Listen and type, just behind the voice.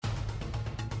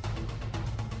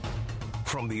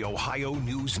From the Ohio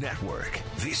News Network,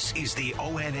 this is the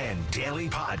ONN Daily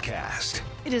Podcast.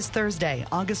 It is Thursday,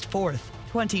 August 4th,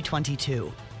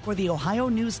 2022. For the Ohio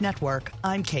News Network,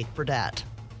 I'm Kate Burdett.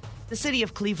 The city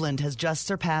of Cleveland has just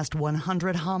surpassed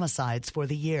 100 homicides for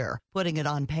the year, putting it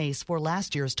on pace for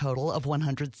last year's total of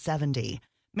 170.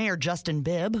 Mayor Justin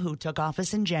Bibb, who took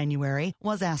office in January,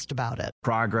 was asked about it.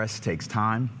 Progress takes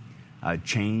time.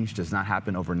 Change does not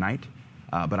happen overnight.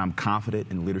 But I'm confident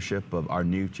in the leadership of our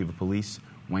new Chief of Police,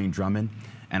 Wayne Drummond.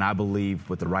 And I believe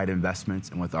with the right investments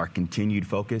and with our continued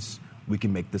focus, we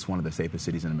can make this one of the safest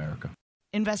cities in America.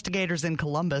 Investigators in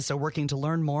Columbus are working to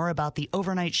learn more about the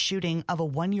overnight shooting of a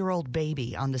 1-year-old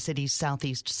baby on the city's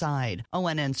southeast side.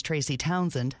 ONN's Tracy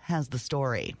Townsend has the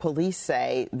story. Police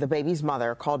say the baby's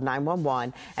mother called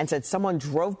 911 and said someone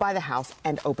drove by the house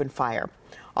and opened fire.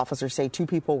 Officers say 2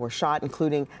 people were shot,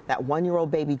 including that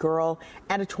 1-year-old baby girl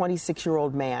and a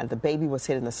 26-year-old man. The baby was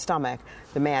hit in the stomach,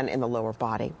 the man in the lower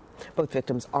body. Both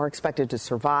victims are expected to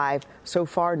survive. So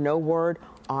far, no word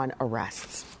on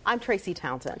arrests. I'm Tracy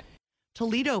Townsend.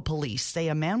 Toledo police say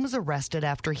a man was arrested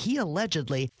after he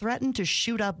allegedly threatened to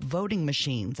shoot up voting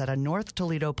machines at a North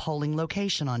Toledo polling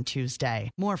location on Tuesday.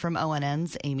 More from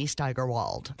ONN's Amy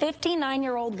Steigerwald.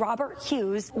 59-year-old Robert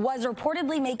Hughes was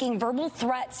reportedly making verbal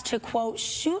threats to, quote,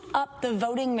 shoot up the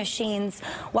voting machines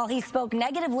while he spoke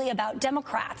negatively about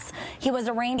Democrats. He was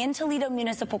arraigned in Toledo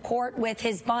Municipal Court with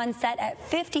his bond set at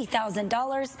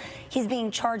 $50,000. He's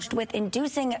being charged with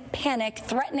inducing panic,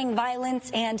 threatening violence,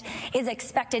 and is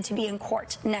expected to be in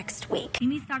court next week.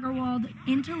 Amy Steigerwald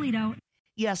in Toledo.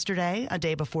 Yesterday, a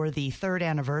day before the 3rd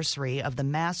anniversary of the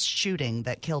mass shooting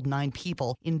that killed 9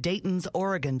 people in Dayton's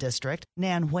Oregon district,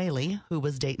 Nan Whaley, who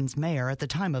was Dayton's mayor at the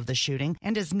time of the shooting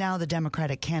and is now the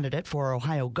Democratic candidate for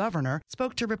Ohio governor,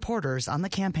 spoke to reporters on the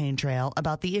campaign trail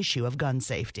about the issue of gun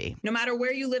safety. No matter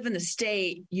where you live in the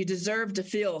state, you deserve to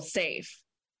feel safe.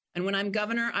 And when I'm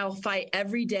governor, I'll fight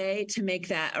every day to make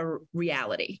that a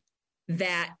reality.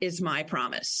 That is my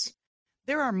promise.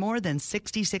 There are more than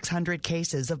 6,600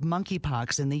 cases of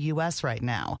monkeypox in the U.S. right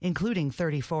now, including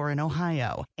 34 in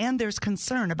Ohio. And there's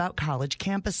concern about college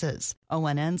campuses.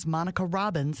 ONN's Monica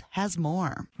Robbins has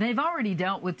more. They've already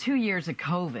dealt with 2 years of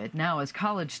COVID. Now, as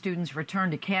college students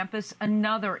return to campus,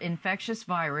 another infectious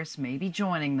virus may be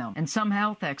joining them. And some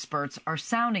health experts are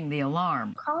sounding the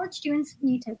alarm. College students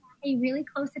need to pay really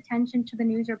close attention to the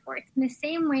news reports in the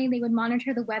same way they would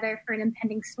monitor the weather for an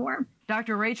impending storm.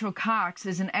 Dr. Rachel Cox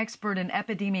is an expert in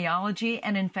epidemiology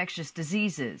and infectious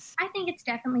diseases. I think it's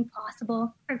definitely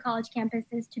possible for college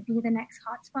campuses to be the next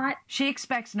hotspot. She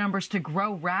expects numbers to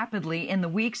grow rapidly in the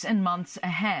weeks and months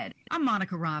ahead. I'm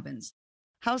Monica Robbins.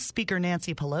 House Speaker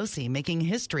Nancy Pelosi making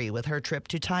history with her trip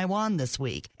to Taiwan this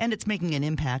week, and it's making an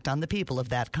impact on the people of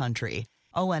that country.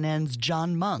 ONN's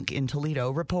John Monk in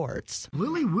Toledo reports.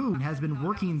 Lily Wu has been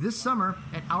working this summer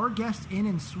at Our Guest Inn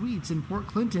and Suites in Port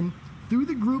Clinton through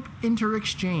the group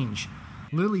Inter-Exchange.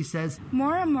 Lily says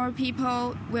more and more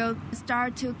people will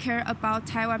start to care about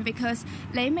Taiwan because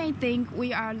they may think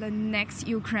we are the next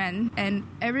Ukraine, and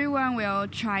everyone will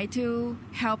try to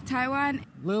help Taiwan.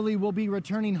 Lily will be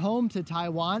returning home to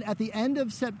Taiwan at the end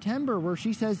of September, where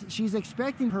she says she's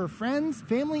expecting her friends,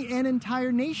 family, and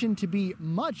entire nation to be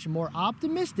much more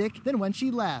optimistic than when she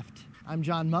left. I'm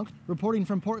John Monk, reporting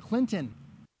from Port Clinton.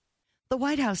 The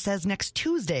White House says next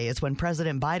Tuesday is when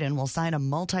President Biden will sign a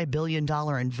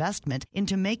multi-billion-dollar investment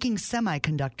into making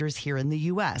semiconductors here in the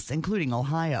U.S., including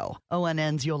Ohio.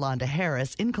 ONN's Yolanda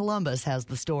Harris in Columbus has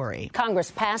the story. Congress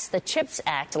passed the CHIPS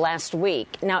Act last week.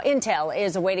 Now, Intel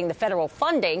is awaiting the federal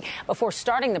funding before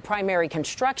starting the primary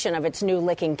construction of its new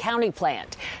Licking County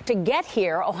plant. To get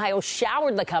here, Ohio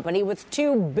showered the company with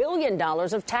 $2 billion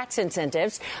of tax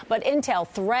incentives, but Intel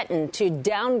threatened to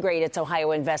downgrade its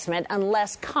Ohio investment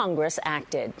unless Congress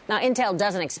acted. Now, Intel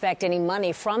doesn't expect any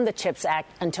money from the CHIPS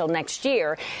Act until next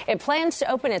year. It plans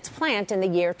to open its plant in the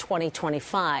year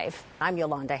 2025. I'm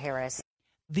Yolanda Harris.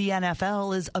 The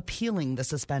NFL is appealing the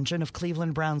suspension of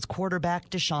Cleveland Browns quarterback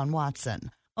Deshaun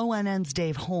Watson. ONN's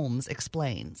Dave Holmes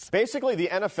explains. Basically, the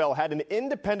NFL had an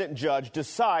independent judge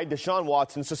decide Deshaun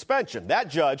Watson's suspension. That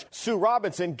judge, Sue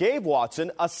Robinson, gave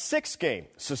Watson a 6-game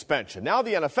suspension. Now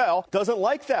the NFL doesn't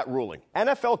like that ruling.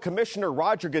 NFL Commissioner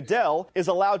Roger Goodell is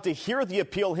allowed to hear the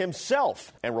appeal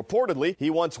himself. And reportedly, he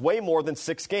wants way more than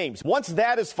 6 games. Once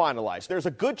that is finalized, there's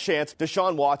a good chance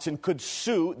Deshaun Watson could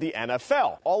sue the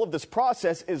NFL. All of this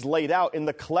process is laid out in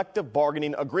the collective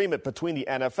bargaining agreement between the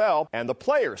NFL and the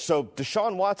players. So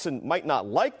Deshaun Watson might not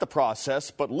like the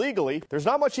process, but legally, there's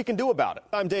not much he can do about it.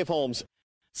 I'm Dave Holmes.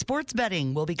 Sports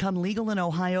betting will become legal in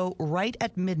Ohio right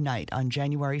at midnight on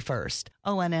January 1st.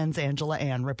 ONN's Angela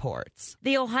Ann reports.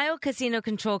 The Ohio Casino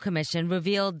Control Commission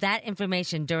revealed that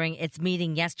information during its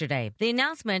meeting yesterday. The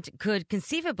announcement could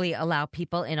conceivably allow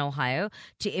people in Ohio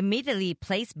to immediately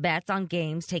place bets on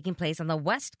games taking place on the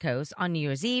West Coast on New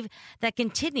Year's Eve that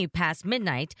continue past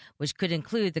midnight, which could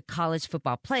include the College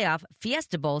Football Playoff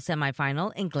Fiesta Bowl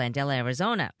semifinal in Glendale,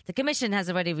 Arizona. The commission has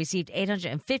already received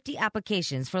 850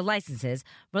 applications for licenses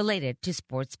related to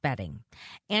sports betting.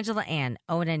 Angela Ann,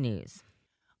 ONN News.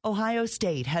 Ohio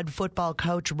State head football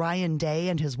coach Ryan Day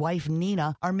and his wife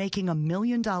Nina are making a $1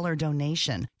 million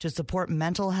donation to support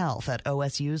mental health at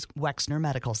OSU's Wexner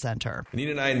Medical Center.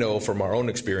 Nina and I know from our own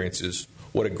experiences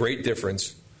what a great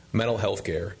difference mental health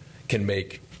care can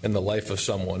make in the life of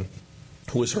someone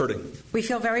who is hurting. We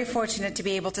feel very fortunate to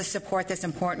be able to support this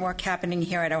important work happening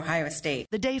here at Ohio State.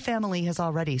 The Day family has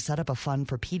already set up a fund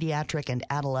for pediatric and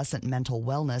adolescent mental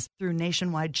wellness through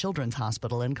Nationwide Children's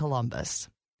Hospital in Columbus.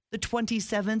 The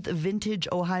 27th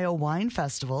Vintage Ohio Wine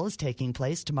Festival is taking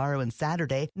place tomorrow and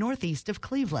Saturday, northeast of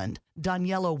Cleveland.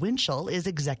 Daniela Winchell is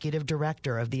executive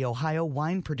director of the Ohio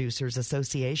Wine Producers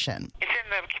Association. It's in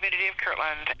the community of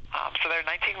Kirtland, so there are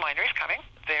 19 wineries coming.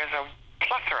 There's a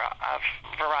plethora of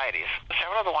varieties.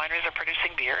 Several of the wineries are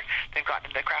producing beer. They've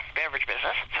gotten into the craft beverage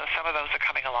business, so some of those are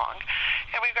coming along.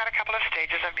 And we've got a couple of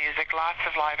stages of music, lots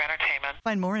of live entertainment.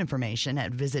 Find more information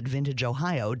at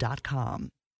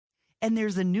visitvintageohio.com. And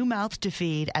there's a new mouth to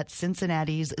feed at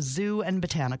Cincinnati's Zoo and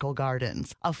Botanical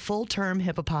Gardens. A full-term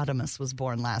hippopotamus was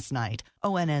born last night.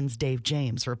 ONN's Dave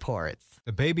James reports.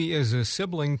 The baby is a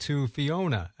sibling to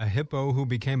Fiona, a hippo who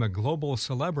became a global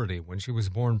celebrity when she was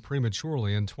born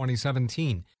prematurely in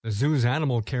 2017. The zoo's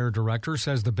animal care director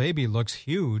says the baby looks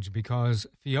huge because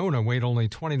Fiona weighed only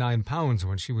 29 pounds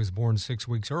when she was born 6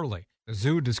 weeks early. The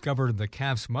zoo discovered the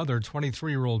calf's mother,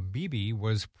 23-year-old Bibi,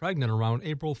 was pregnant around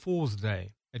April Fool's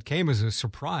Day. It came as a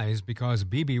surprise because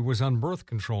Bibi was on birth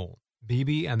control.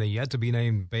 Bibi and the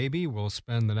yet-to-be-named baby will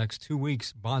spend the next 2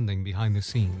 weeks bonding behind the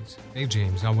scenes. Dave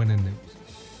James, ONN News.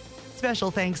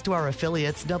 Special thanks to our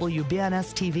affiliates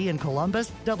WBNS-TV in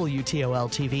Columbus,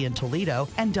 WTOL-TV in Toledo,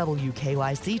 and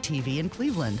WKYC-TV in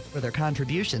Cleveland for their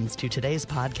contributions to today's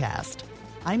podcast.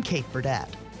 I'm Kate Burdett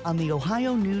on the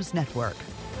Ohio News Network.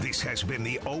 This has been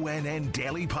the ONN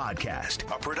Daily Podcast,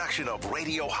 a production of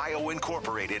Radio Ohio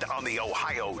Incorporated on the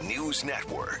Ohio News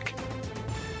Network.